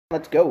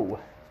Let's go.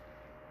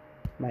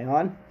 Am I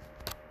on?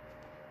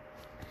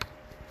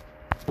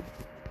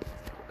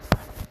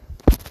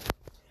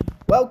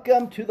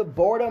 Welcome to the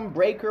Boredom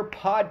Breaker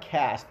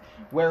podcast,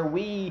 where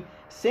we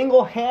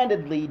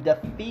single-handedly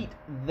defeat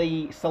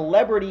the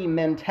celebrity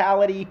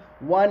mentality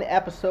one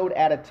episode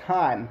at a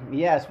time.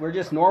 Yes, we're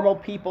just normal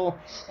people,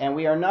 and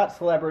we are not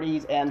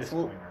celebrities, and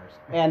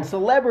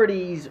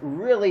celebrities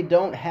really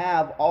don't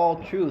have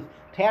all truth.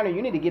 Tanner,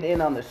 you need to get in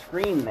on the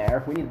screen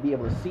there. We need to be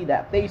able to see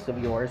that face of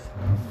yours.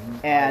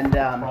 And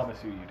I promise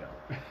you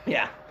don't.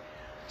 Yeah.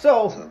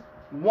 So,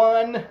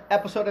 one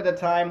episode at a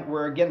time.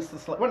 We're against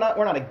the we're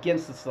not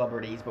against the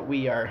celebrities, but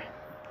we are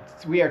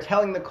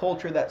telling the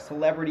culture that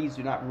celebrities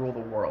do not rule the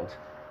world.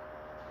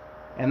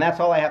 And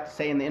that's all I have to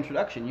say in the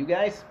introduction. You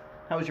guys,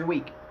 how was your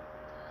week?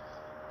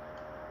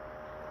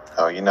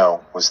 Oh,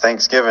 it was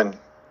Thanksgiving.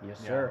 Yes,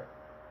 sir.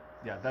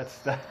 Yeah,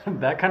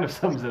 that kind of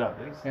sums it up.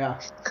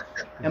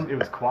 It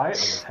was quiet.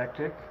 It was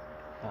hectic.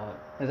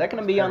 Is that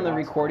going to be on the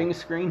recording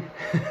screen?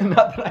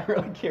 Not that I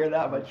really care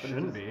that much. It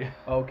shouldn't be.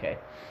 Okay.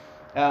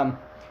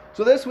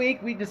 So this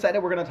week we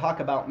decided we're going to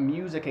talk about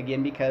music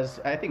again, because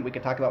I think we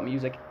could talk about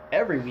music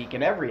every week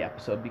in every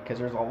episode, because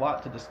there's a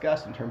lot to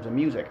discuss in terms of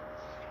music.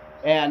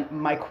 And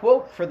my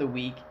quote for the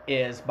week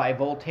is by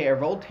Voltaire.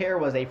 Voltaire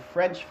was a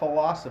French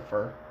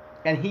philosopher,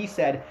 and he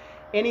said,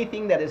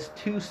 "Anything that is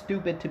too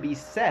stupid to be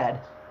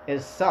said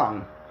is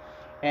sung."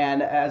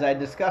 And as I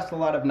discussed a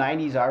lot of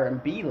 90s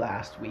R&B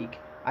last week,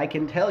 I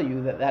can tell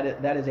you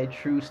that is a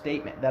true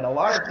statement. That a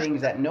lot of things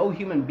that no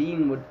human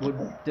being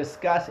would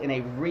discuss in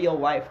a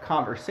real-life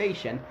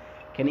conversation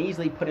can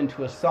easily put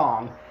into a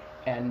song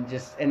and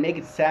make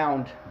it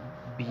sound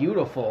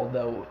beautiful,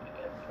 though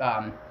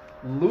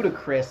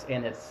ludicrous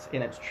in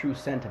its true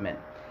sentiment.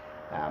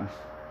 I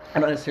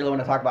don't necessarily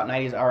want to talk about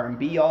 90s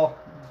R&B all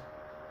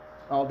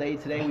day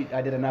today.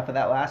 I did enough of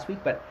that last week,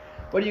 but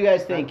what do you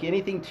guys think?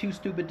 Anything too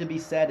stupid to be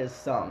said is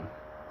sung.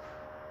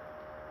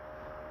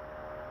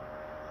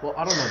 Well,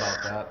 I don't know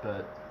about that,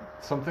 but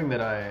something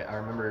that I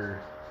remember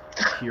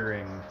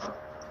hearing,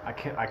 I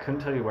couldn't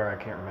tell you where, I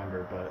can't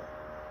remember, but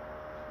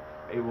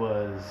it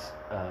was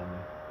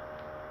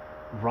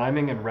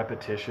rhyming and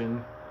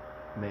repetition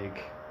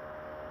make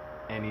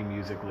any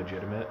music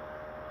legitimate.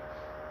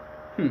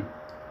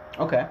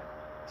 Okay.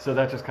 So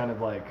that just kind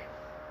of like,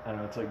 I don't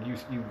know, it's like you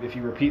if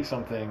you repeat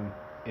something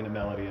in a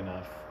melody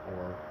enough,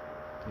 or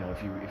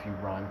if you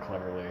rhyme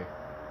cleverly,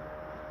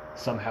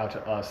 somehow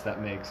to us that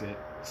makes it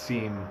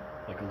seem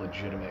like a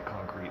legitimate,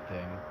 concrete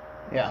thing.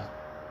 Yeah.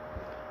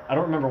 I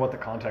don't remember what the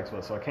context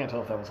was, so I can't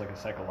tell if that was like a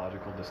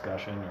psychological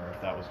discussion or if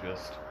that was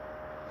just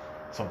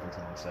something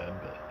someone said.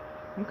 But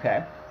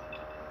okay.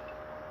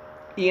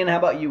 Ian, how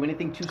about you?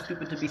 Anything too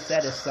stupid to be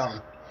said is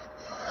sung.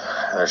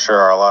 There sure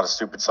are a lot of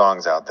stupid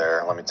songs out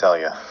there, let me tell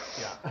you.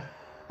 Yeah.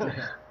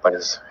 But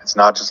it's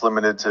not just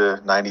limited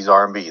to 90s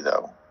R&B,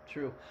 though.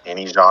 True.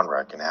 Any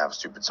genre can have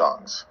stupid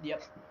songs.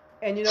 Yep.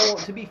 And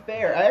to be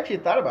fair, I actually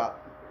thought about.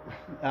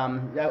 I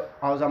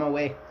was on my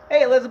way.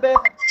 Hey, Elizabeth.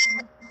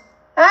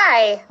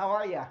 Hi. How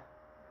are you?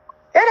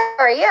 Good. How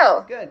are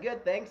you?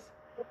 Good. Thanks.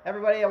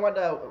 Everybody, I want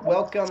to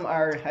welcome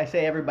I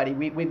say everybody,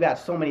 we've got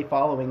so many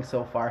followings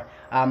so far.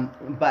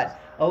 But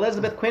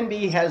Elizabeth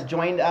Quinby has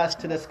joined us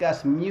to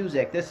discuss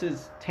music. This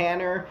is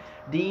Tanner,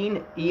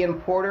 Dean, Ian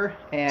Porter,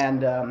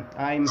 and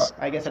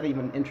I guess I didn't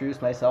even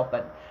introduce myself,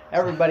 but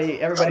everybody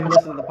who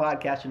listens to the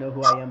podcast should know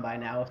who I am by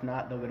now. If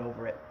not, they'll get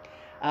over it.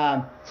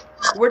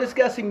 We're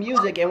discussing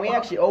music, and we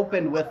actually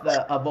opened with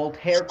a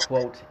Voltaire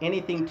quote: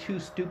 "Anything too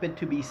stupid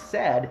to be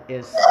said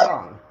is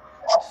sung."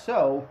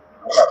 So,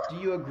 do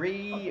you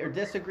agree or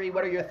disagree?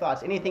 What are your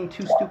thoughts? Anything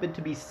too stupid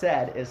to be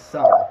said is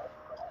sung.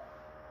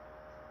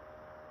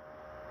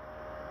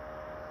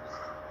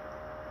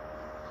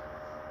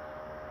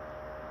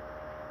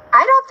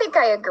 I don't think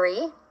I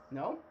agree.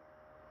 No?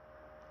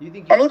 You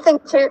think anything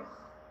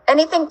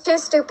too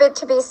stupid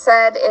to be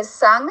said is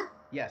sung?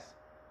 Yes.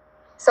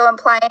 So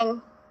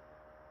implying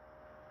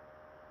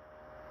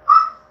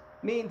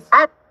means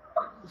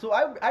so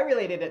I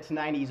related it to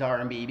 90s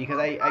R&B because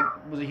I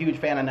was a huge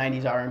fan of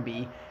 90s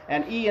R&B,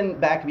 and Ian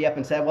backed me up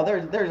and said, well,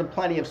 there's a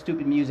plenty of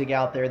stupid music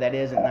out there that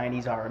isn't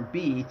 90s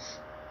R&B,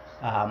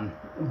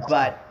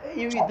 but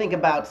you think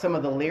about some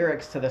of the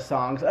lyrics to the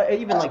songs,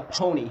 even like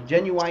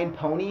Genuine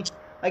Pony.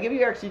 Like, if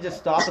you actually just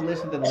stop and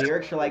listen to the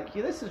lyrics, you're like,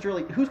 yeah, this is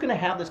really, who's going to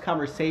have this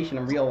conversation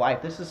in real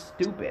life? This is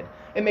stupid.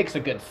 It makes a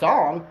good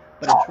song,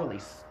 but it's really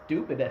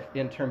stupid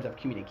in terms of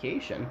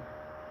communication.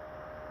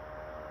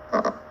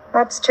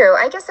 That's true.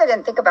 I guess I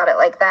didn't think about it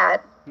like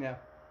that. Yeah.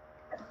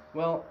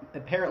 Well,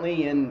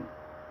 apparently in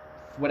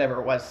whatever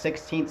it was,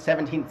 16th,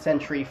 17th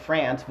century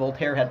France,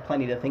 Voltaire had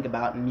plenty to think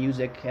about, and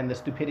music and the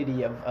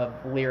stupidity of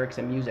lyrics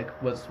and music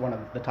was one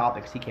of the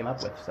topics he came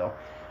up with. So,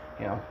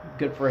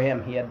 good for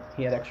him. He had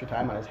extra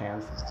time on his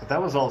hands. But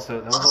that was also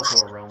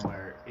a realm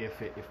where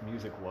if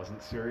music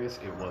wasn't serious,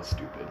 it was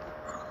stupid,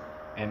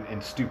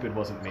 and stupid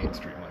wasn't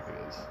mainstream like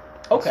it is.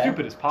 Okay.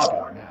 Stupid is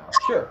popular now.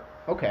 Sure.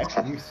 Okay.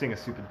 You sing a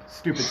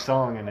stupid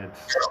song and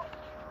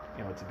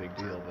it's a big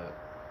deal, but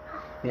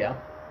yeah,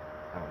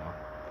 I don't know.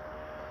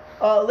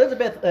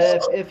 Elizabeth,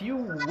 if you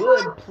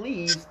would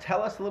please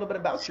tell us a little bit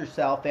about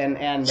yourself and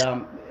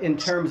in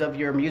terms of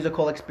your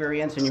musical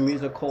experience and your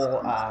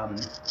musical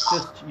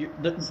just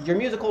your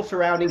musical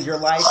surroundings, your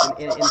life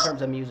in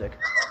terms of music.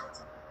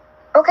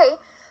 Okay.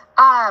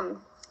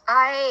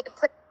 I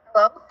play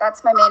cello.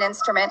 That's my main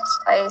instrument.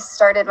 I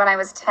started when I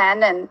was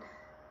 10, and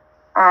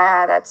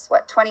that's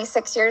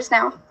 26 years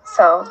now.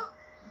 So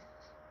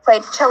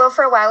played cello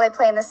for a while. I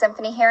play in the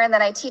symphony here, and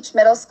then I teach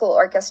middle school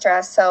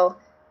orchestra. So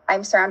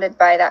I'm surrounded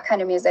by that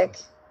kind of music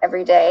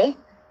every day,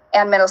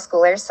 and middle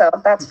schoolers. So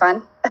that's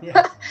fun.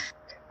 Yeah.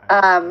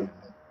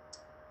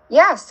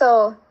 Yeah.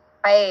 So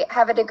I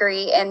have a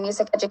degree in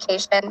music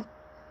education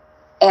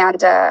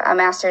and a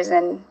master's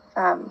in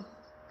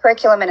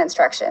curriculum and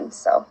instruction.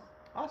 So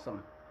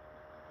Awesome.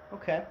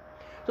 Okay.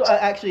 So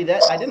actually,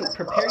 that I didn't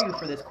prepare you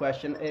for this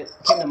question. It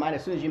came to mind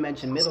as soon as you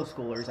mentioned middle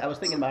schoolers. I was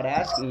thinking about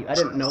asking you. I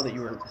didn't know that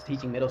you were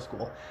teaching middle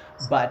school,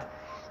 but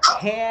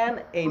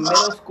can a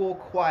middle school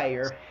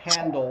choir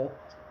handle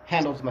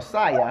Handel's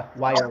Messiah?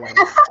 Why or why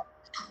not?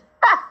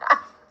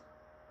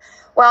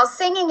 well,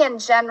 singing in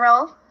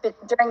general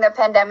during the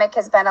pandemic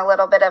has been a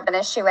little bit of an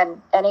issue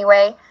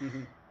anyway.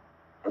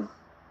 Mm-hmm.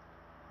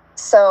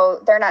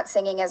 So they're not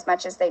singing as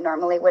much as they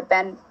normally would have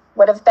been.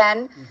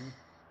 Mm-hmm.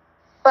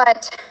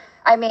 But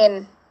I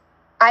mean,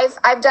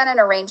 I've done an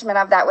arrangement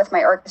of that with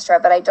my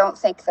orchestra, but I don't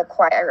think the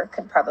choir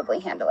could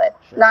probably handle it.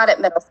 Sure. Not at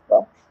middle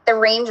school. The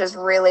range is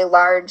really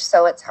large,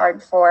 so it's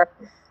hard for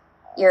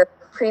your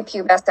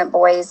prepubescent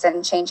boys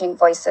and changing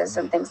voices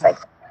and things like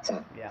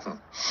that. Yeah.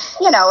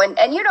 You know,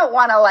 and you don't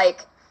want to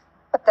like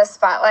put the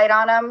spotlight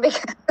on them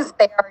because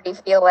they already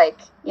feel like,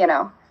 you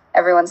know,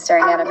 everyone's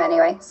staring at them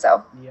anyway.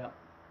 So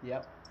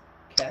Yep.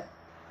 Okay.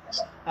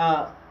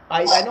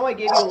 I know I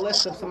gave you a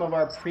list of some of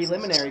our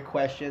preliminary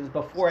questions.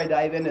 Before I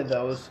dive into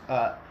those,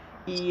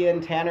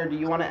 Ian, Tanner, do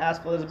you want to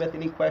ask Elizabeth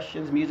any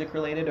questions, music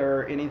related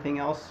or anything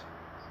else?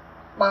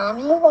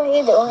 Mommy, what are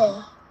you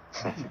doing?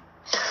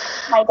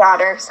 my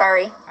daughter,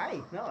 sorry. Hi.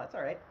 No, that's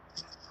all right.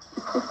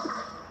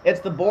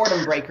 It's the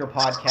Boredom Breaker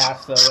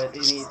podcast, so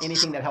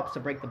anything that helps to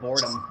break the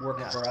boredom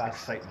works for us.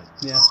 Excitement.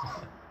 Yeah.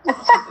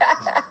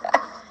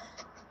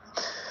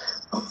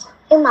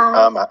 Hey, Mommy.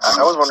 I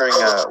was wondering,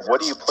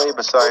 what do you play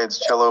besides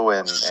cello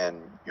and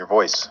your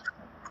voice?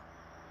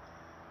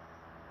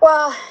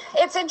 Well,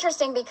 it's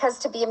interesting because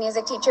to be a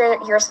music teacher,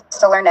 you're supposed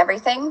to learn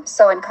everything.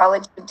 So in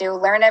college, you do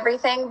learn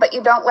everything, but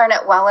you don't learn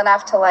it well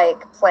enough to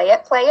like play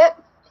it.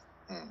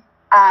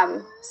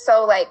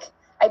 So like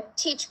I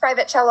teach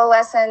private cello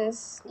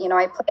lessons, you know,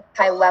 I play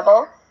high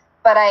level,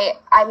 but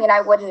I mean, I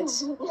wouldn't,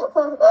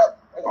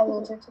 I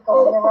need you to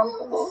go in your room,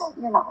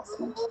 please. You're not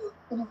listening.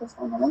 Can you please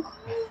go in your room?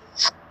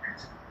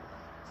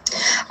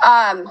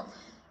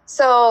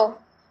 So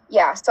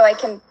yeah, so I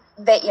can,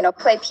 you know,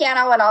 play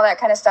piano and all that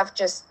kind of stuff,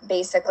 just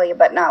basically,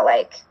 but not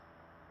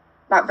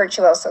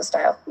virtuoso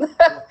style.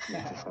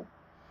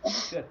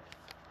 Good.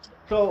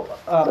 So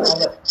I'll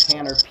let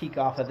Tanner peek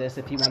off of this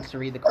if he wants to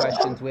read the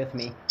questions with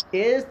me.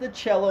 Is the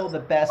cello the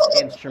best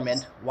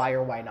instrument? Why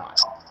or why not?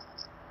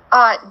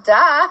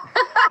 Duh.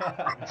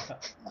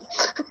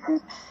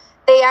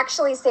 They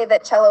actually say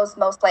that cello is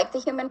most like the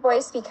human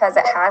voice because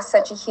it has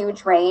such a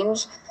huge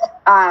range,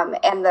 and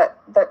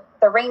the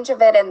range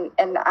of it and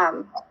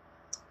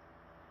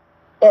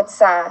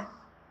it's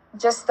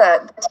just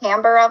the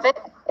timbre of it.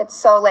 It's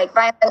so like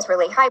violin's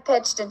really high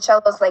pitched and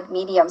cello's like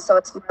medium, so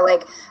it's more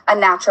like a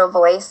natural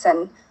voice.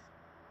 And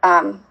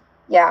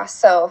yeah,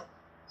 so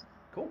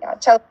Cool. yeah,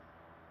 cello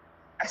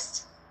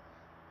best,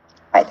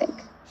 I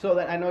think. So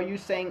then I know you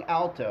sang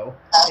alto.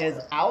 Is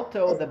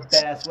alto the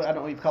best? I don't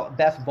know what you call it,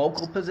 best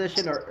vocal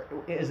position, or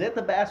is it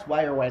the best?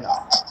 Why or why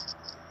not?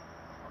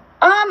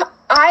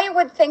 I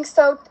would think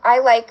so. I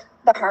like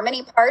the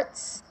harmony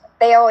parts.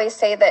 They always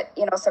say that,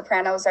 you know,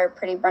 sopranos are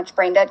pretty much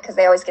brain dead because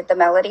they always get the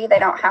melody. They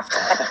don't have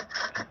to,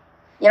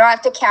 you don't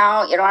have to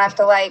count. You don't have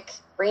to like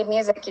read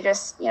music. You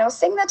just, you know,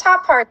 sing the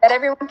top part that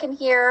everyone can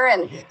hear.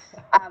 And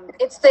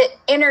it's the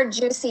inner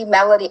juicy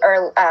melody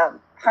or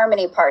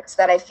harmony parts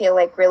that I feel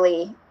like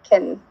really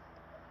can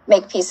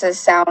make pieces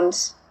sound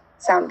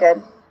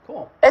good.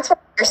 Cool. That's where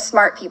your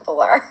smart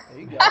people are. There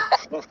you go.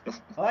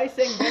 Well, I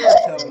sing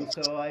baritone,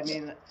 so I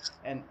mean,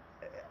 and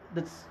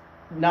that's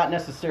not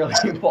necessarily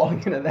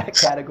falling into that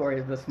category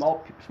of the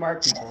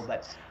smart people,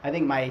 but I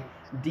think my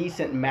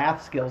decent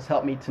math skills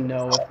help me to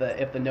know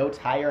if the note's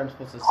higher, I'm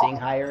supposed to sing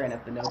higher, and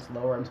if the note's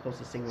lower, I'm supposed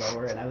to sing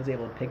lower, and I was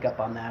able to pick up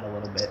on that a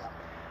little bit.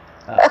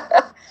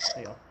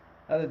 You know,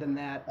 other than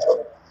that,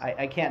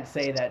 I can't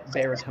say that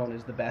baritone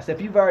is the best.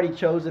 If you've already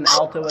chosen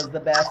alto as the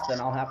best,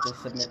 then I'll have to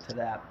submit to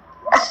that.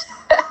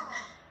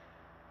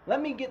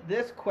 Let me get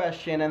this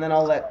question, and then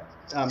I'll let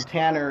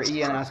Tanner or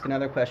Ian ask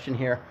another question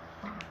here.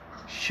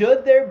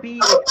 Should there be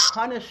a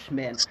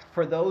punishment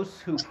for those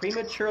who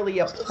prematurely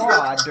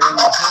applaud during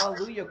the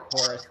Hallelujah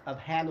chorus of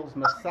Handel's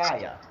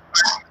Messiah?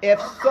 If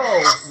so,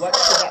 what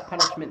should that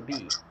punishment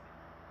be?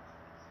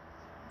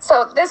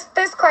 So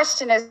this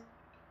question is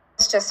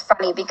just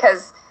funny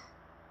because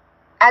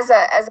as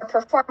a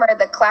performer,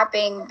 the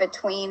clapping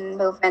between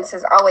movements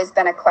has always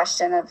been a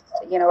question of,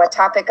 a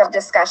topic of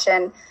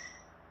discussion.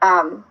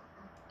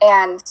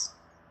 And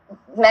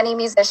many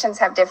musicians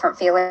have different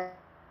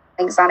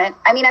feelings on it.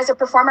 I mean, as a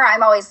performer,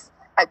 I'm always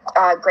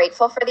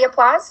grateful for the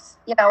applause.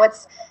 I'm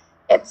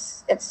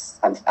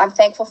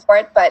thankful for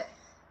it, but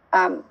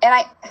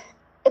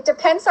it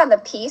depends on the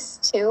piece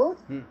too.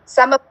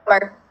 Some of them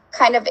are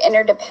kind of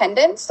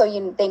interdependent, so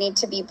they need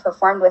to be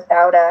performed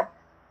without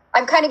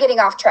I'm kind of getting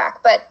off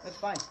track, but that's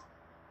fine.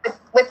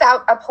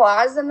 Without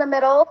applause in the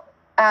middle.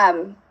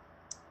 And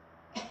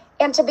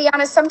to be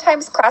honest,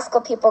 sometimes classical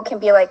people can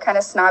be like kind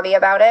of snobby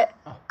about it.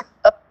 Oh,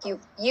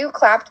 you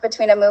clapped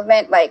between a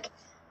movement,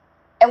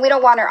 and we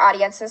don't want our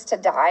audiences to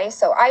die.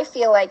 So I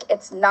feel like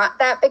it's not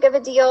that big of a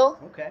deal.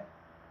 Okay. I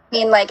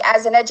mean,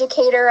 as an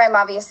educator, I'm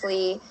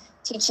obviously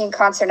teaching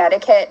concert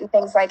etiquette and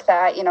things like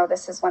that.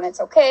 This is when it's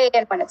okay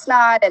and when it's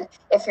not. And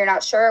if you're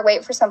not sure,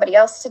 wait for somebody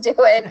else to do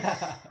it.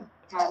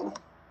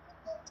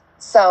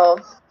 So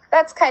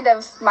that's kind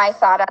of my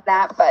thought on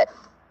that. But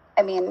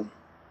I mean,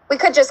 we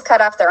could just cut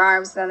off their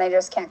arms and then they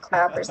just can't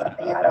clap or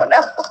something. I don't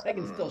know. They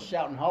can still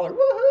shout and holler,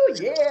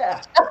 woohoo,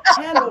 yeah,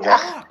 handle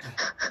rocks.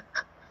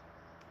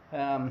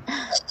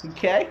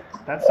 Okay.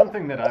 That's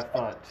something that I've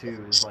thought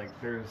too, is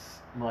there's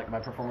my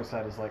performance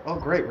side is oh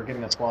great, we're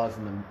getting applause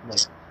in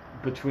the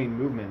between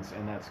movements,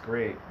 and that's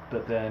great.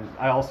 But then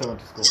I also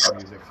went to school for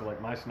music, so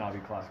my snobby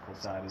classical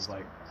side is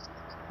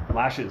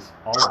lashes,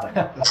 all of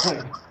them.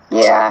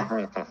 Yeah.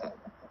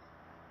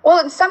 Well,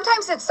 and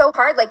sometimes it's so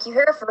hard. You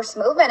hear a first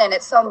movement and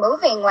it's so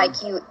moving.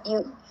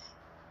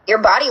 Your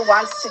body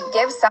wants to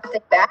give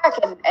something back,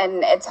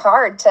 and it's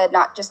hard to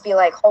not just be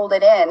hold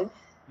it in.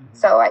 Mm-hmm.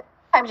 So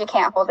sometimes you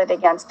can't hold it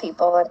against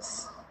people.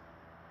 It's,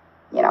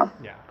 Yeah,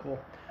 cool.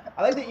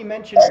 I like that you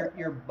mentioned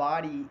your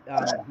body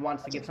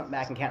wants to give something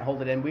back and can't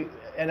hold it in.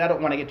 And I don't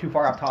want to get too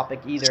far off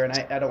topic either, and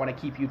I don't want to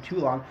keep you too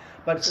long.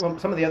 But some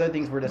of the other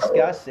things we're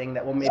discussing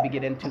that we'll maybe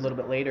get into a little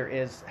bit later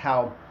is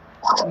how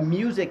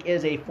music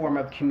is a form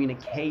of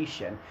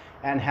communication,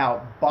 and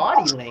how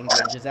body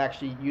language is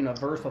actually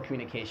universal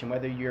communication,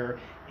 whether you're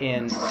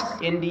in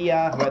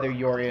India, whether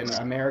you're in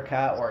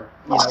America, or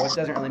it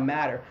doesn't really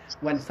matter.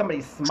 When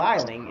somebody's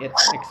smiling,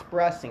 it's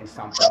expressing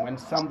something. When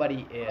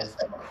somebody is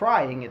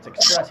crying, it's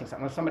expressing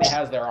something. When somebody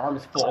has their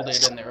arms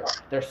folded and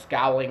they're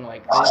scowling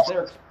like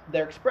this,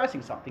 they're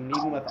expressing something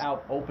even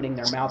without opening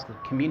their mouth to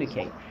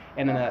communicate.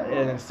 And in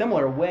a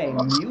similar way,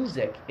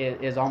 music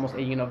is almost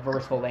a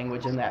universal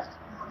language in that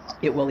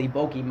it will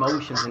evoke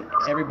emotions in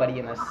everybody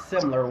in a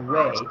similar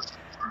way.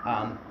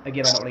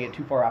 Again, I don't want to get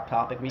too far off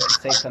topic. We can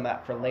save some of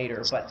that for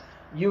later. But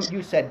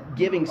you said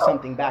giving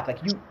something back.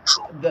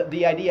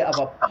 The idea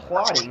of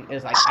applauding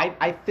is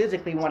I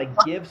physically want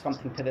to give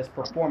something to this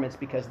performance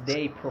because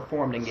they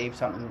performed and gave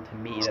something to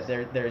me. That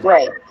there's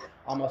right.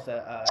 Almost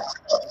a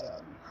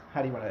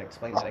how do you want to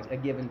explain that? A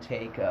give and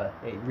take, a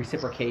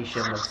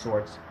reciprocation of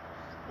sorts.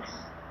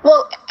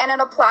 Well, and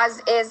an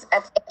applause is a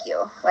thank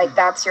you.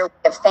 That's your way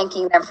of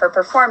thanking them for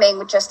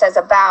performing, just as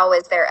a bow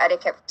is their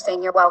etiquette for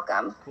saying you're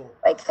welcome. Cool.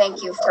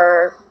 Thank you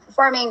for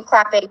performing,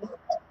 clapping,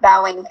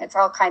 bowing. It's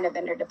all kind of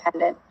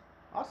interdependent.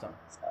 Awesome.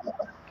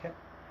 Okay.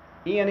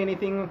 Ian,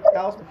 anything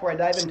else before I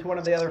dive into one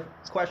of the other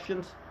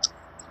questions?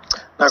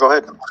 No, go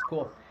ahead.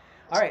 Cool.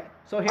 All right.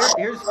 So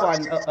here's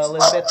fun,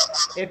 Elizabeth.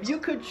 If you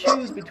could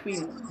choose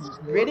between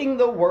ridding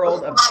the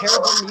world of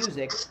terrible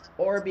music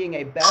or being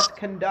a best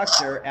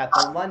conductor at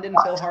the London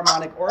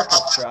Philharmonic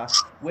Orchestra,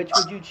 which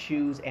would you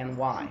choose and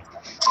why?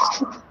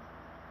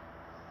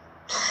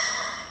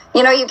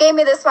 You gave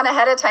me this one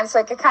ahead of time so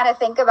I could kind of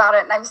think about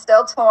it, and I'm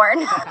still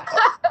torn.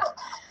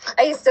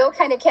 I still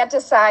kind of can't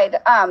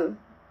decide.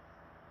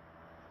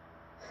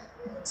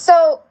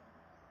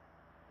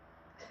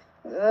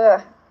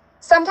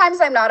 Sometimes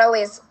I'm not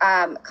always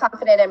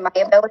confident in my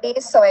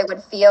abilities, so I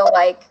would feel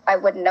like I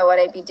wouldn't know what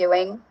I'd be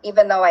doing,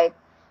 even though I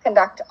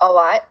conduct a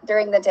lot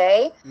during the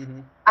day.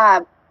 Mm-hmm.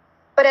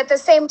 But at the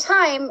same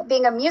time,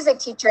 being a music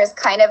teacher has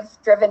kind of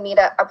driven me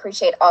to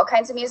appreciate all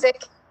kinds of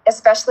music,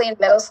 especially in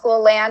middle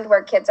school land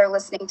where kids are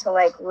listening to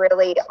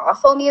really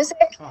awful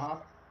music. Uh-huh.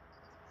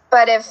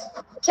 But if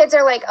kids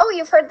are oh,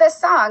 you've heard this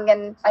song,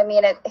 and I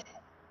mean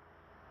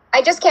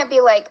I just can't be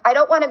I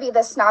don't want to be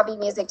the snobby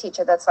music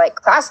teacher that's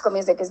classical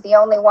music is the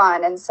only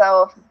one. And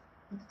so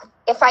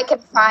if I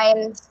could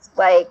find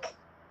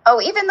oh,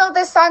 even though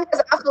this song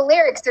has awful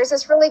lyrics, there's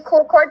this really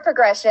cool chord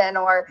progression,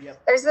 or yep.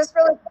 There's this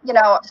really,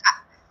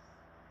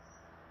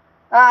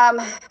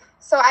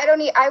 so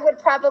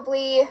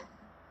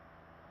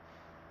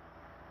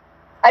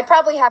I'd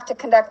probably have to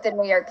conduct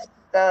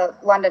the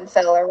London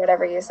Phil or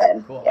whatever you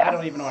said. Cool. Yeah. I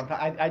don't even know.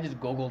 I just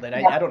Googled it.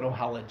 I don't know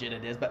how legit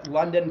it is, but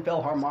London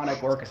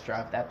Philharmonic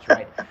Orchestra, if that's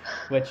right.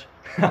 Which,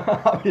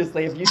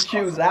 obviously, if you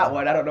choose that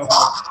one, I don't know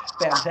how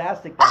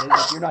fantastic that is.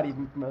 If you're not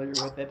even familiar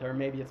with it, or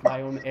maybe it's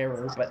my own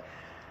error, but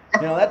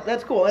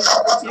that's cool. And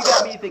you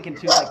got me thinking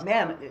too.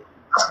 Man,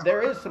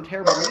 there is some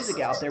terrible music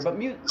out there, but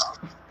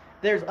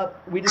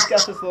we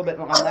discussed this a little bit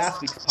on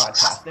last week's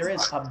podcast. There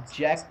is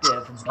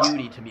objective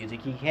beauty to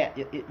music.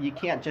 You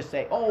can't just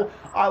say, oh,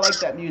 I like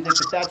that music,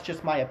 but that's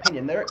just my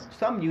opinion.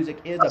 Some music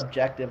is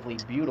objectively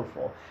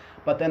beautiful,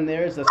 but then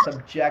there's a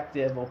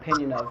subjective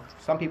opinion of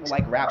some people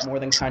like rap more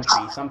than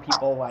country. Some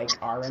people like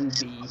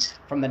R&B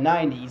from the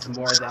 90s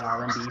more than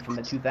R&B from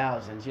the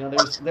 2000s. You know,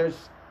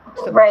 there's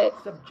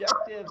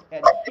subjective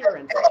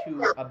adherence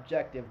to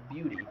objective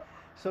beauty.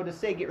 So to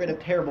say get rid of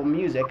terrible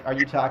music, are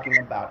you talking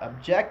about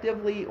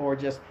objectively or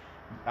just,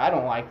 I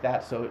don't like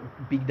that, so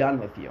be done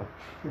with you?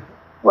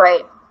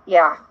 Right,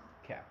 yeah.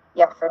 Okay.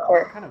 Yeah, for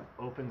sure. It kind of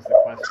opens the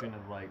question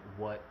of, like,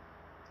 what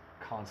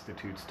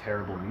constitutes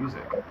terrible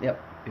music.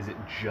 Yep. Is it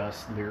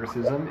just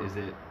lyricism? Is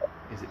it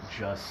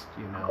just,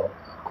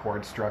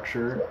 chord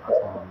structure?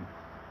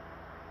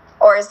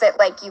 Or is it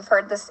like you've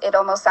heard this, it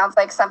almost sounds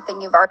like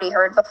something you've already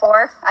heard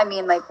before? I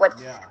mean, like I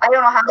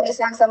don't know how many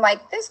songs I'm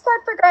like, this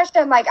chord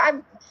progression, like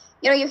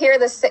you hear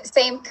the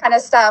same kind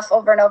of stuff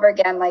over and over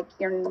again, like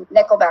your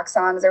Nickelback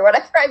songs or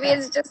whatever. I mean,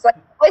 it's just like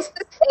always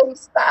the same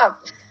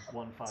stuff.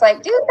 It's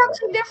like, do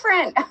something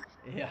different.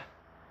 Yeah.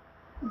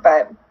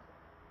 But,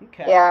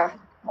 okay. Yeah.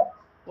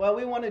 Well,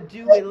 we want to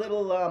do a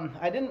little.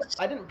 I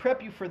didn't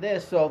prep you for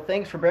this, so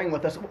thanks for bearing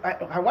with us.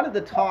 I wanted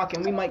to talk,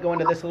 and we might go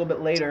into this a little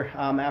bit later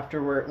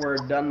after we're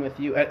done with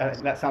you.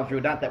 That sounds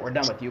rude, not that we're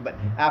done with you, but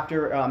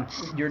after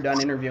you're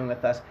done interviewing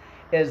with us,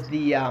 is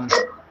the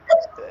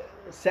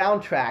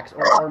soundtracks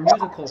or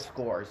musical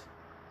scores.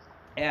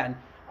 And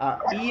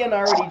Ian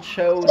already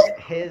chose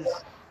his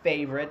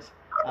favorite.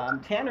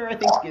 Tanner, I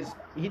think,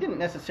 he didn't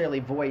necessarily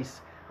voice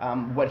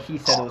what he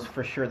said was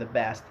for sure the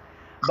best.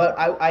 But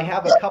I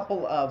have a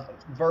couple of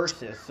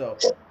verses. So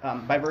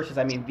by verses,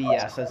 I mean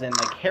VS, as in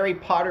like Harry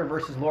Potter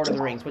versus Lord of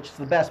the Rings, which is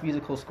the best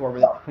musical score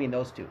between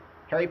those two.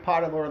 Harry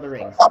Potter, Lord of the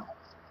Rings.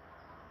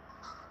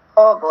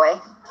 Oh, boy.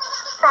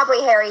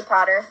 Probably Harry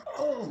Potter.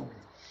 Oh.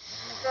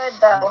 Good,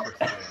 though.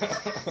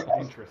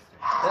 Interesting.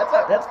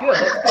 That's good.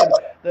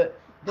 That's good.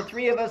 The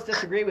three of us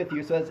disagree with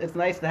you, so it's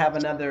nice to have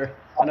another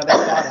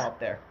thought out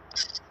there.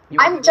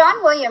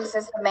 John Williams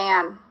is the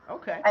man.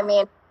 Okay. I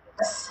mean,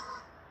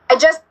 I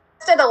just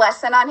did a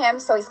lesson on him,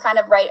 so he's kind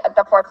of right at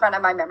the forefront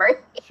of my memory.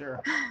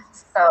 Sure.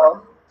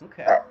 So.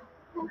 Okay.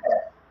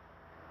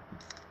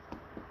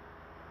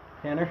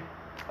 Tanner?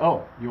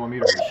 Oh, you want me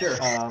to read? Sure.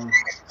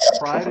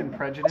 Pride and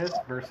Prejudice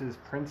versus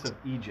Prince of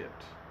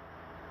Egypt.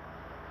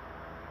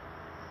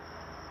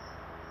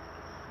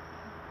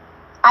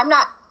 I'm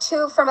not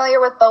too familiar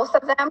with both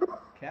of them.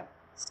 Okay.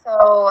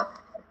 So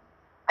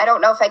I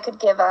don't know if I could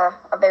give a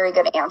very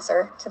good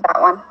answer to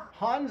that one.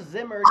 Hans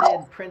Zimmer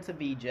did Prince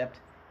of Egypt,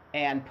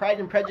 and Pride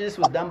and Prejudice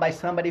was done by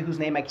somebody whose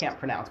name I can't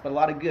pronounce, but a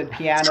lot of good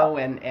piano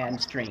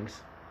and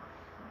strings.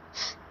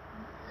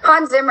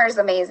 Hans Zimmer's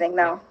amazing,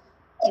 though.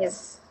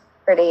 He's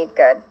pretty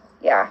good.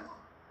 Yeah.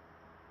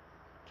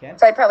 Okay.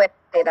 So I'd probably have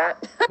to say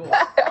that. Cool.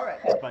 All right.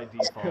 Just by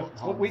default,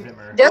 Hans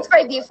Zimmer. Just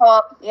by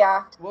default,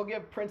 yeah. We'll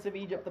give Prince of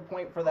Egypt the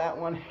point for that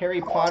one. Harry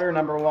Potter,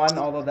 number one,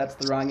 although that's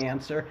the wrong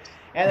answer.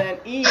 And then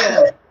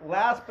Ian,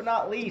 last but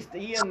not least,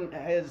 Ian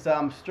is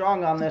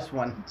strong on this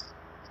one.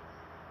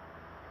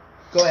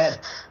 Go ahead.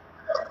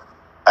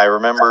 I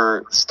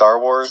remember Star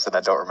Wars, and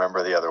I don't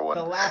remember the other one.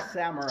 The Last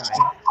Samurai.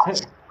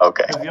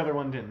 Okay. Because the other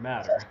one didn't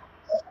matter.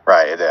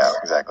 Right, yeah,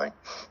 exactly.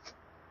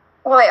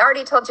 Well, I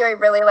already told you I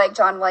really like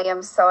John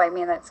Williams, so I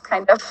mean, that's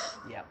kind of...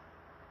 Yep.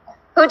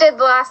 Who did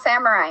The Last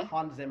Samurai?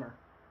 Hans Zimmer.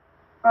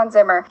 Hans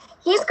Zimmer.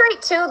 He's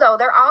great, too, though.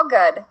 They're all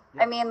good. Yep.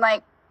 I mean,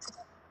 like...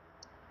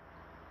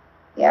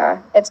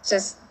 Yeah, it's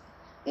just...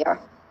 Yeah.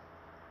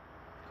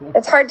 Cool.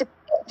 It's hard to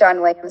pick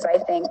John Williams, I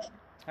think.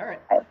 All right.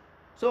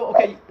 So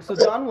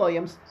John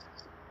Williams,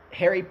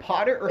 Harry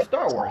Potter or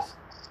Star Wars?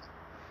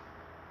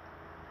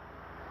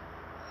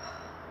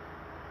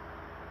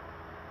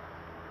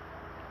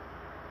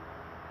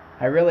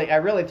 I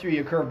really threw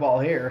you a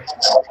curveball here.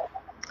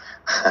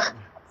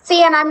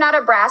 See, and I'm not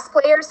a brass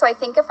player, so I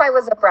think if I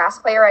was a brass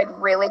player, I'd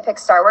really pick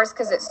Star Wars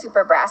because it's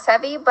super brass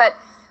heavy. But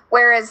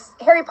whereas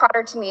Harry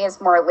Potter to me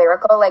is more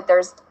lyrical, like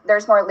there's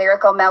more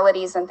lyrical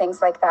melodies and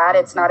things like that.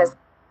 It's not as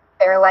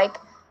fair-like.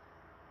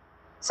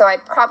 So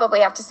I'd probably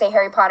have to say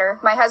Harry Potter.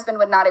 My husband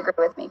would not agree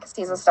with me because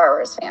he's a Star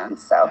Wars fan.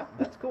 So yeah,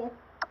 that's cool.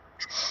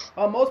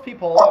 Most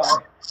people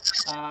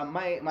are.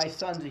 My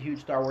son's a huge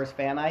Star Wars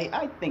fan.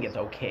 I think it's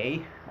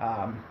okay.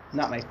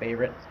 Not my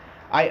favorite.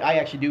 I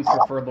actually do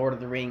prefer Lord of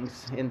the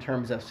Rings in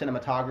terms of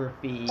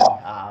cinematography.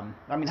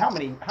 I mean, how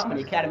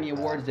many Academy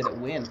Awards did it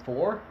win?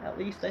 4, at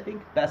least, I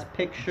think. Best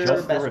Picture,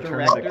 Just Best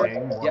Return Director. of the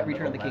King. Yeah,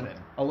 Return of the King.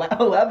 11.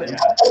 11. Yeah.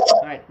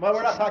 All right. Well,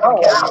 we're not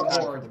talking Academy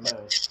Not Awards. for the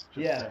most. Just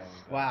Yeah. saying.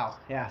 Wow.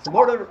 Yeah. So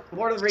Lord of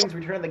the Rings,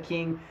 Return of the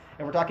King.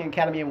 If we're talking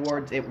Academy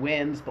Awards, it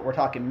wins. But we're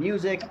talking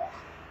music.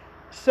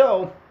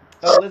 So,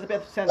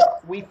 Elizabeth, since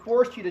we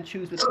forced you to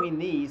choose between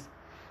these,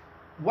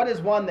 what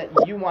is one that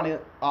you want to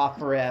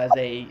offer as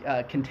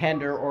a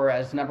contender or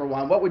as number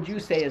one? What would you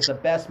say is the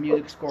best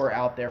music score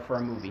out there for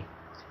a movie?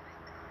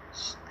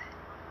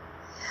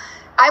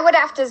 I would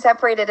have to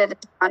separate it into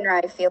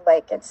genre. I feel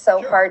like it's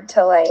so hard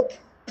to like.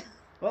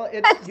 Well,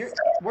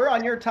 we're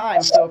on your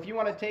time, so if you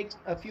want to take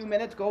a few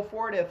minutes, go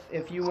for it.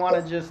 If you want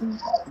to just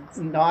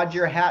nod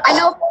your hat.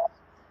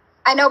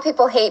 I know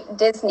people hate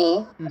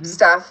Disney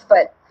stuff,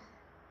 but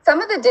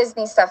some of the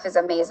Disney stuff is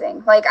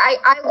amazing. Like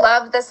I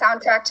love the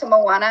soundtrack to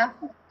Moana.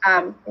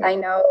 I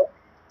know,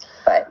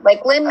 but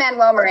like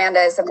Lin-Manuel Miranda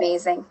is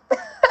amazing.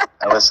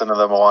 I listen to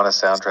the Moana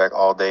soundtrack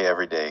all day,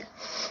 every day.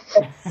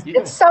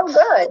 It's so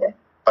good.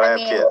 But I have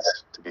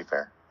kids, to be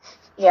fair.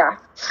 Yeah.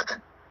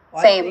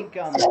 Well, Same. I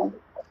think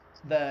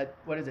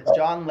what is it?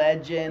 John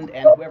Legend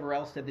and whoever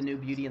else did the new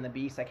Beauty and the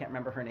Beast. I can't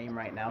remember her name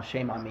right now.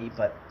 Shame on me,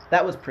 but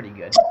that was pretty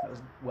good. That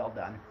was well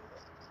done.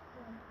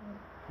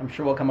 I'm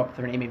sure we'll come up with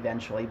her name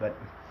eventually, but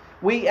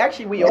we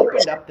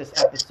opened up this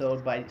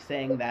episode by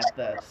saying that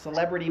the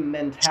celebrity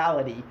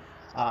mentality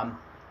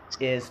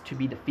is to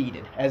be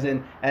defeated. As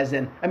in,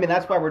 I mean,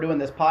 that's why we're doing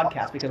this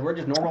podcast, because we're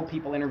just normal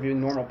people interviewing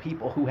normal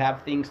people who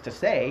have things to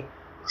say,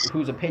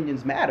 whose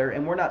opinions matter,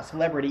 and we're not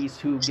celebrities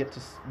who get to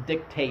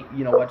dictate,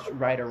 what's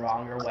right or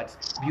wrong or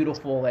what's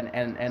beautiful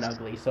and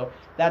ugly. So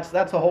that's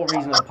the whole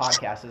reason of the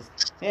podcast is,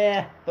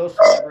 those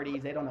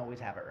celebrities, they don't always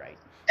have it right.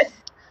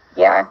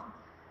 Yeah.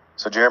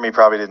 So Jeremy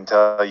probably didn't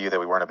tell you that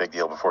we weren't a big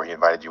deal before he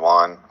invited you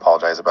on.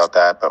 Apologize about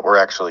that, but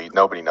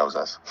nobody knows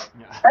us.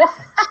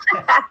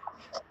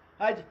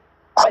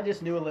 I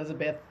just knew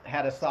Elizabeth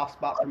had a soft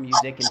spot for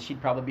music, and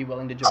she'd probably be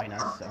willing to join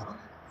us. So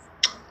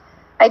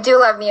I do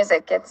love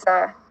music. It's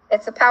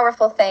a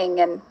powerful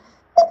thing, and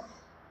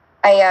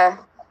I'm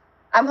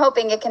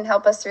hoping it can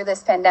help us through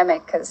this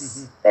pandemic,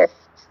 because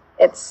there's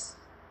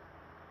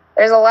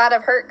a lot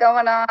of hurt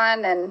going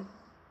on, and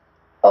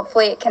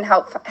hopefully it can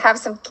help have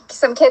some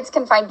kids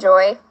can find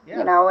joy,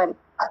 and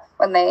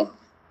when they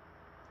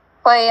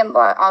play and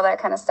all that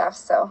kind of stuff.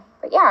 So,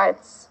 but yeah,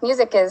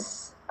 music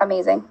is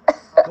amazing.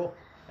 Cool.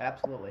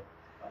 Absolutely.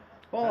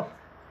 Well,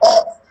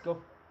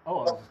 go. Oh,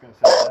 I was just going to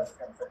say, that's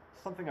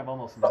something I've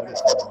almost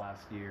noticed in the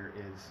last year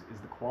is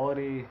the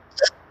quality.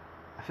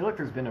 I feel like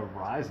there's been a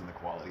rise in the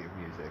quality of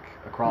music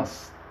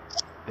across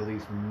at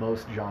least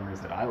most genres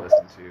that I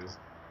listen to,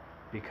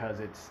 because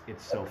it's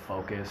so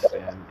focused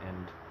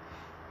and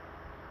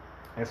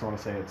I guess I want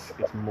to say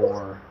it's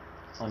more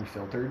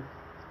unfiltered.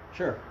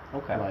 Sure.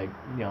 Okay. Like,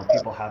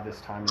 people have this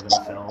time to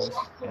themselves,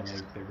 and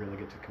they really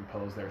get to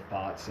compose their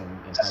thoughts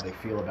and how they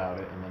feel about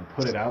it, and then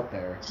put it out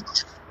there.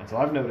 And so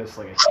I've noticed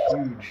like a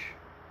huge,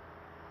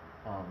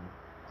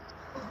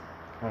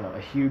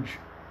 a huge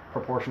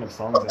proportion of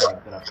songs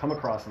that I've come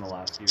across in the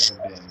last year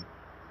have been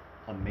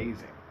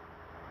amazing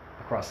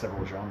across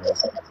several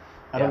genres.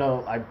 I don't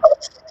know. I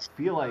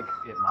feel like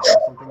it might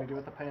have something to do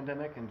with the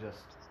pandemic and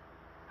just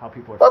how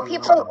people are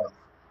feeling.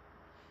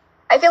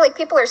 I feel like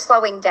people are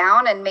slowing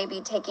down and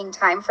maybe taking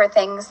time for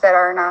things that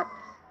are not,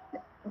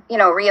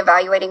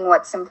 reevaluating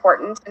what's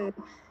important and,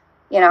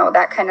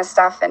 that kind of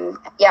stuff. And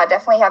yeah,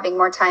 definitely having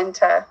more time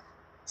to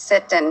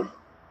sit and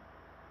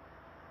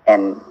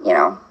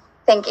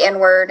think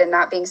inward and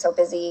not being so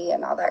busy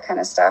and all that kind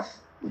of stuff.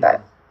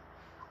 But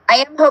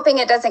I am hoping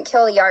it doesn't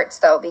kill the arts,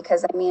 though,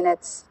 because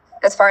it's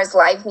as far as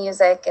live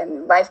music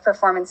and live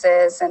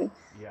performances and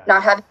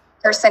not having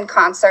in-person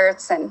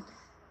concerts. And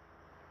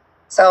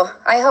so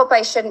I hope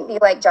I shouldn't be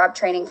like job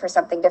training for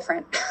something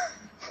different,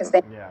 because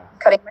they're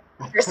cutting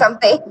my teeth or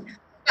something.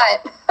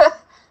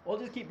 But we'll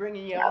just keep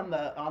bringing you on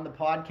the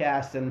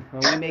podcast, and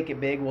when we make it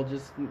big, we'll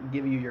just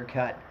give you your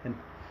cut, and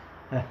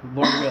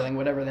Lord willing,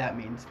 whatever that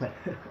means. But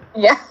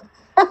yeah.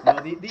 No,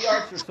 the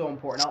arts are so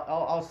important.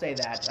 I'll say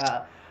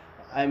that.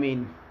 I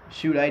mean,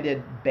 shoot, I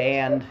did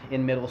band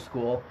in middle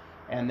school,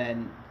 and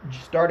then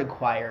started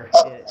choir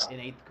in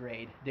 8th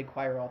grade. Did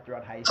choir all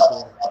throughout high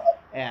school.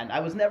 And I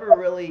was never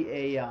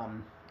really a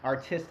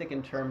artistic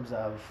in terms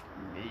of,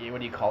 what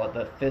do you call it,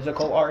 the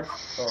physical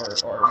arts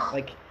or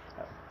like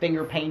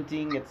finger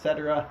painting,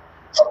 etc.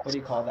 What do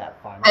you call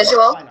that? Fine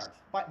arts.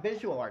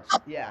 Visual arts,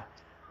 yeah.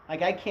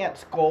 Like I can't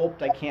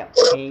sculpt, I can't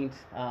paint,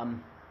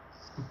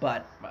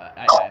 but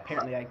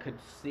apparently I could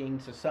sing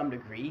to some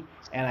degree,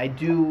 and I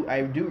do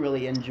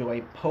really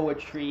enjoy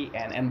poetry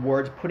and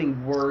words,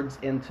 putting words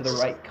into the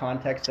right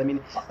context. I mean,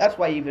 that's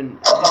why even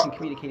just in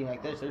communicating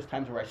like this, there's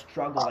times where I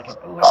struggle, like,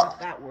 I want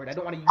that word, I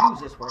don't want to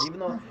use this word, even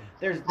though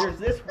there's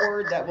this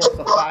word that will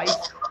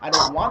suffice. I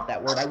don't want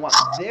that word, I want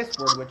this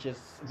word, which is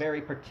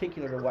very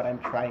particular to what I'm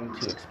trying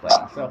to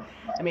explain. So,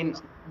 I mean,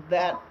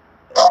 that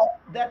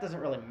doesn't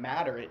really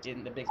matter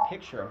in the big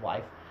picture of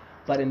life,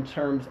 but in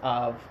terms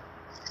of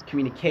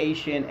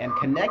communication and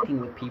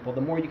connecting with people,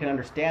 the more you can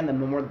understand them,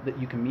 the more that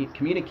you can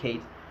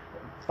communicate.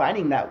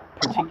 Finding that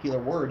particular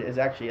word is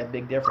actually a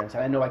big difference.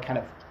 And I know I kind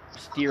of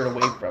steered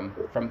away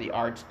from the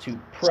arts to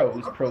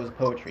prose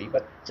poetry,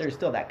 but there's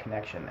still that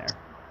connection there.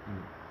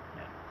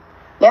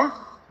 Yeah.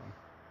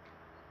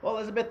 Well,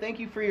 Elizabeth, thank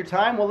you for your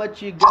time. We'll let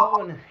you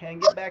go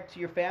and get back to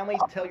your family.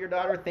 Tell your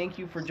daughter thank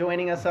you for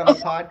joining us on the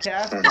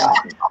podcast.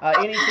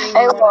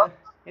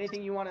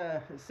 Anything you want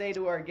to say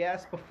to our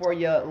guests before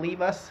you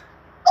leave us?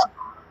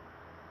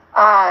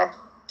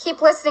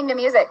 Keep listening to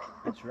music.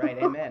 That's right.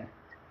 Amen.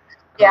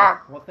 Cool. Yeah.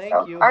 Well,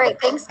 thank you. All right.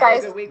 Thanks,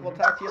 guys. Have a good week. We'll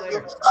talk to you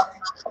later.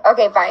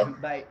 Okay. Bye.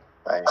 Bye.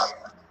 Bye.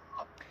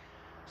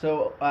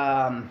 So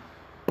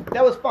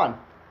that was fun.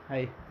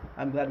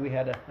 I'm glad we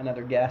had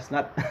another guest.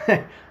 Not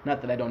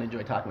not that I don't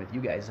enjoy talking with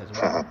you guys as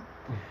well.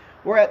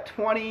 We're at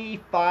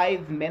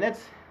 25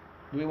 minutes.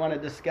 Do we want to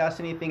discuss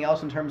anything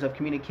else in terms of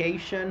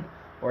communication,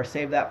 or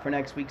save that for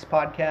next week's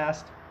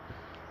podcast?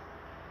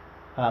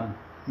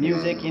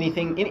 Music,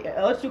 anything?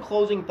 Let's do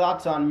closing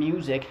thoughts on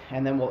music,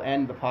 and then we'll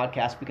end the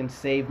podcast. We can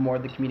save more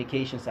of the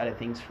communication side of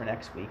things for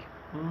next week.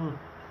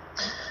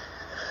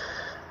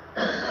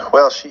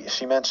 Well,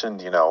 she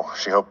mentioned,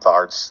 she hoped the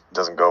arts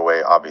doesn't go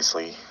away.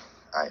 Obviously,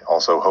 I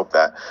also hope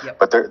that. Yep.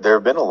 But there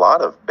have been a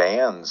lot of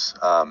bands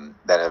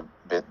that have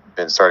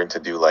been starting to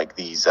do like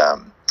these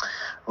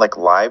like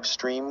live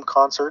stream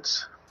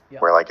concerts,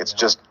 Yep. where like it's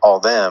just all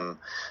them,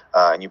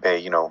 and you pay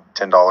 $10,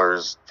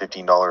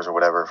 $15 or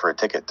whatever for a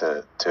ticket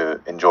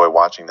to enjoy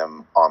watching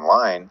them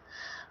online.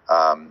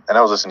 And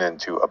I was listening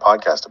to a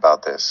podcast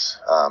about this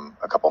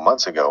a couple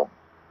months ago.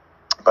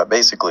 But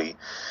basically,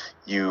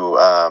 you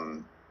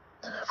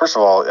first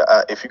of all,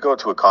 if you go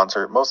to a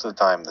concert, most of the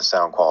time the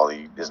sound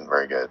quality isn't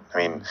very good. I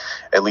mean,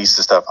 at least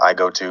the stuff I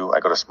go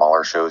to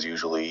smaller shows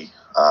usually.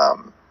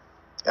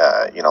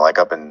 Like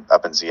up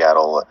in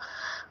Seattle,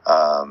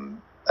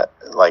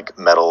 like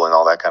metal and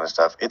all that kind of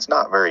stuff. It's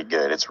not very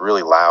good. It's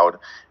really loud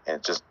and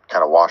it's just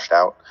kind of washed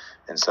out.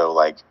 And so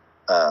like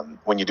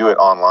when you do it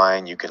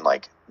online, you can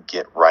like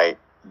get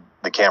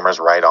the camera's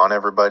right on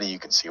everybody. You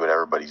can see what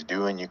everybody's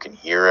doing. You can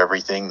hear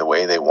everything the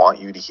way they want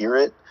you to hear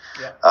it.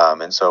 Yeah.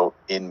 And so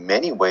in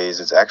many ways,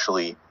 it's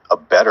actually a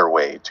better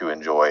way to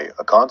enjoy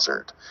a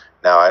concert.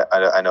 Now,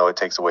 I know it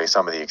takes away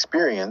some of the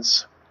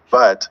experience,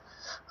 but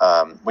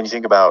when you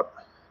think about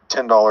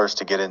 $10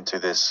 to get into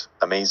this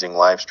amazing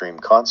live stream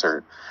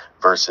concert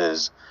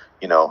versus,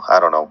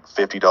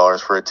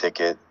 $50 for a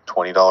ticket,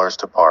 $20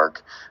 to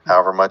park,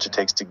 however much it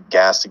takes to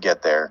gas to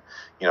get there,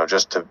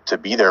 just to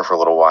be there for a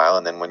little while.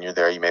 And then when you're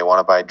there, you may want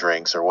to buy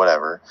drinks or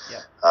whatever.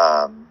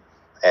 Yeah.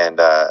 And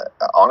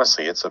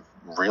honestly, it's a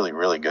really,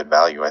 really good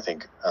value. I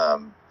think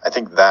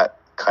that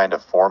kind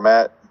of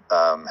format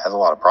has a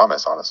lot of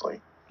promise, honestly.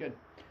 Good.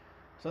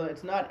 So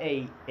it's not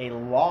a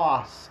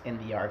loss in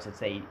the arts,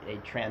 it's a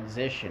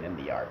transition in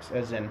the arts,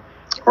 as in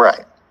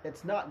Right.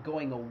 it's not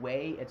going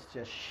away, it's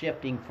just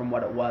shifting from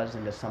what it was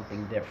into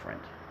something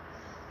different.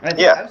 And I think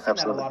Yeah, I've seen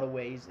absolutely. that a lot of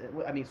ways.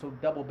 I mean, so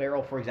Double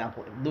Barrel, for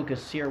example,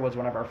 Lucas Sear was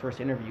one of our first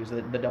interviews,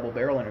 the Double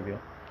Barrel interview.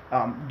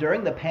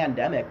 During the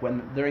pandemic,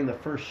 during the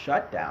first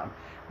shutdown,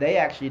 they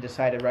actually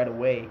decided right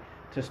away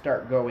to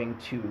start going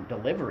to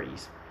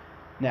deliveries.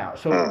 Now,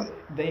 so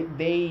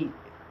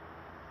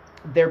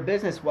their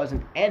business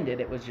wasn't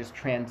ended, it was just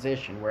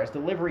transition, whereas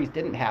deliveries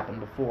didn't happen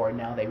before, and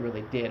now they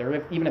really did.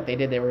 Or even if they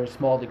did, they were a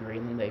small degree,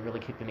 and then they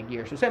really kicked into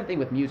gear. So same thing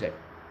with music.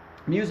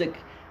 Music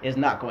is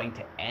not going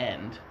to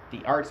end.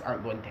 The arts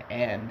aren't going to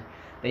end.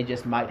 They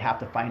just might have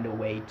to find a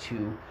way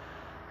to,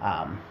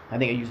 I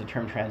think I use the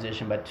term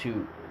transition, but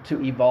to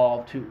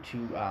evolve,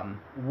 to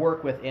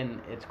work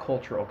within its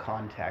cultural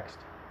context.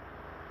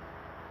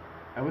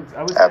 I would say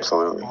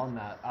Absolutely. on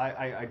that.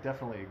 I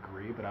definitely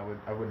agree, but I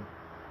would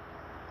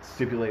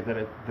stipulate that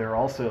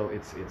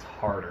it's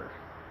harder.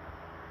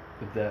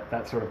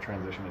 That sort of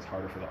transition is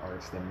harder for the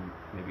arts than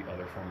maybe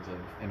other forms of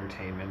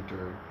entertainment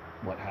or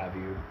what have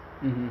you.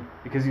 Mm-hmm.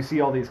 Because you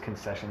see all these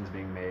concessions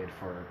being made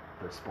for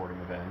sporting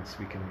events.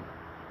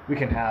 We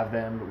can have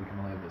them, but we can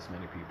only have this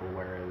many people.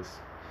 Whereas,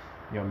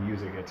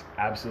 music, it's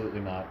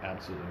absolutely not.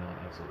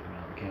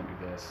 We can't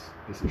do this.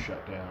 This is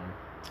shut down.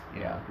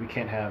 Yeah. We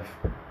can't have.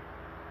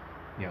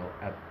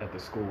 At the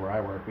school where I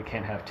work, we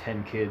can't have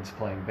 10 kids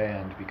playing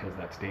band because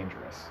that's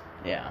dangerous.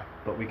 Yeah.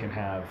 But we can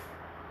have,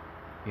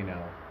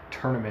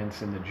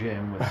 tournaments in the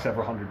gym with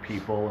several hundred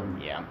people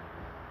and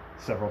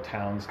several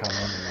towns coming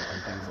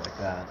and things like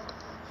that.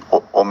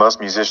 Well, most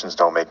musicians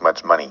don't make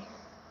much money.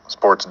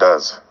 Sports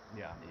does.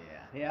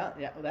 Yeah.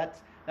 Well,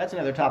 that's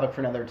another topic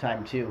for another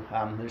time too.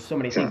 There's so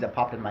many things that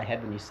popped in my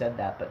head when you said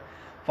that, but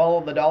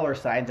follow the dollar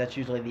signs. That's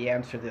usually the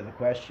answer to the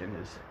question: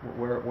 is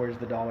where's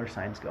the dollar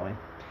signs going?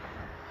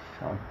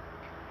 So,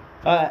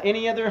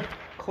 any other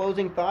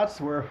closing thoughts?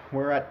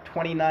 We're at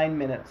 29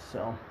 minutes,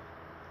 so.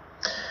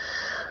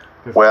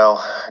 Well,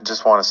 I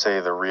just want to say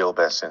the real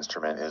best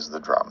instrument is the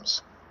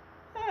drums.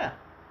 Yeah.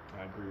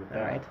 I agree with All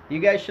that. right. You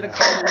guys should have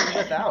called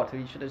Elizabeth out.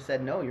 You should have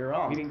said, no, you're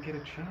wrong. We didn't get a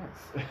chance.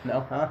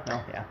 No? Huh?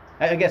 No, yeah.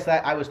 I guess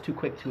I was too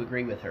quick to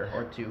agree with her,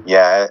 or to...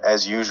 Yeah,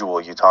 as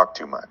usual, you talk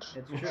too much.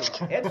 It's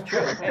true. It's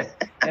true. Hey,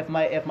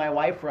 if my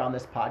wife were on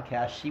this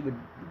podcast, she would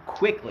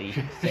quickly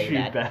say She's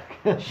that.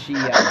 back.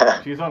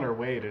 She's on her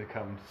way to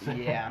come.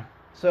 Yeah.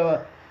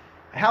 So,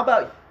 how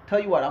about... Tell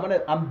you what,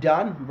 I'm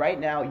done right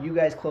now. You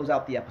guys close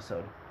out the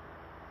episode.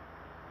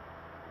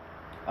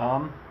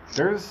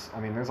 There's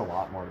a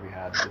lot more to be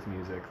had with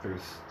music.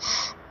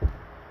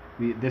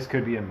 This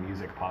could be a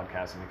music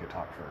podcast, and we could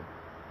talk for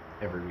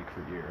every week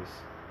for years.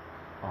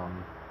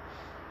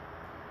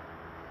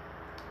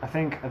 I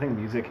think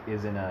music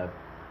is in a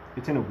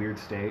weird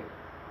state,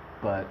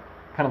 but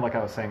kind of like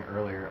I was saying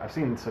earlier, I've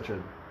seen such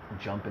a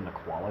jump in the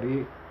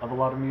quality of a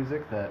lot of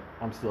music that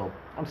I'm still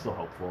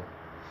hopeful.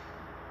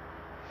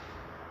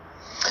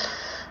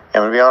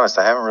 I'm gonna be honest.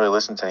 I haven't really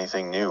listened to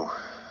anything new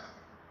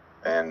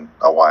in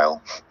a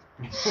while.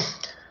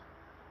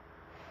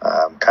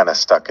 I'm kind of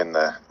stuck in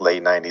the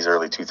late '90s,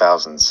 early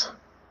 2000s.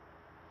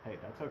 Hey,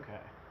 that's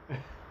okay.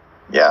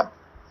 Yeah.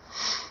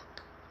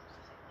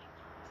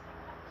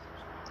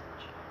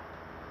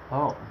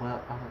 Oh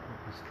well, I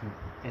was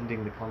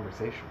ending the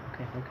conversation.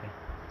 Okay.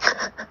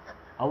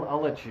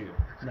 I'll let you.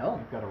 No.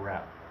 You've got to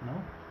wrap. No.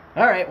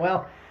 All right.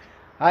 Well,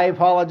 I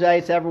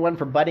apologize to everyone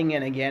for butting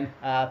in again.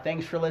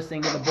 Thanks for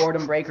listening to the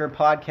Boredom Breaker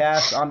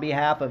podcast. On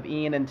behalf of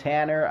Ian and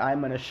Tanner, I'm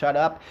going to shut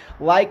up.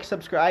 Like,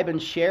 subscribe,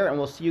 and share, and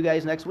we'll see you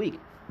guys next week.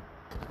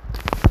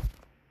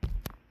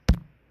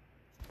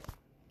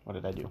 What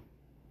did I do?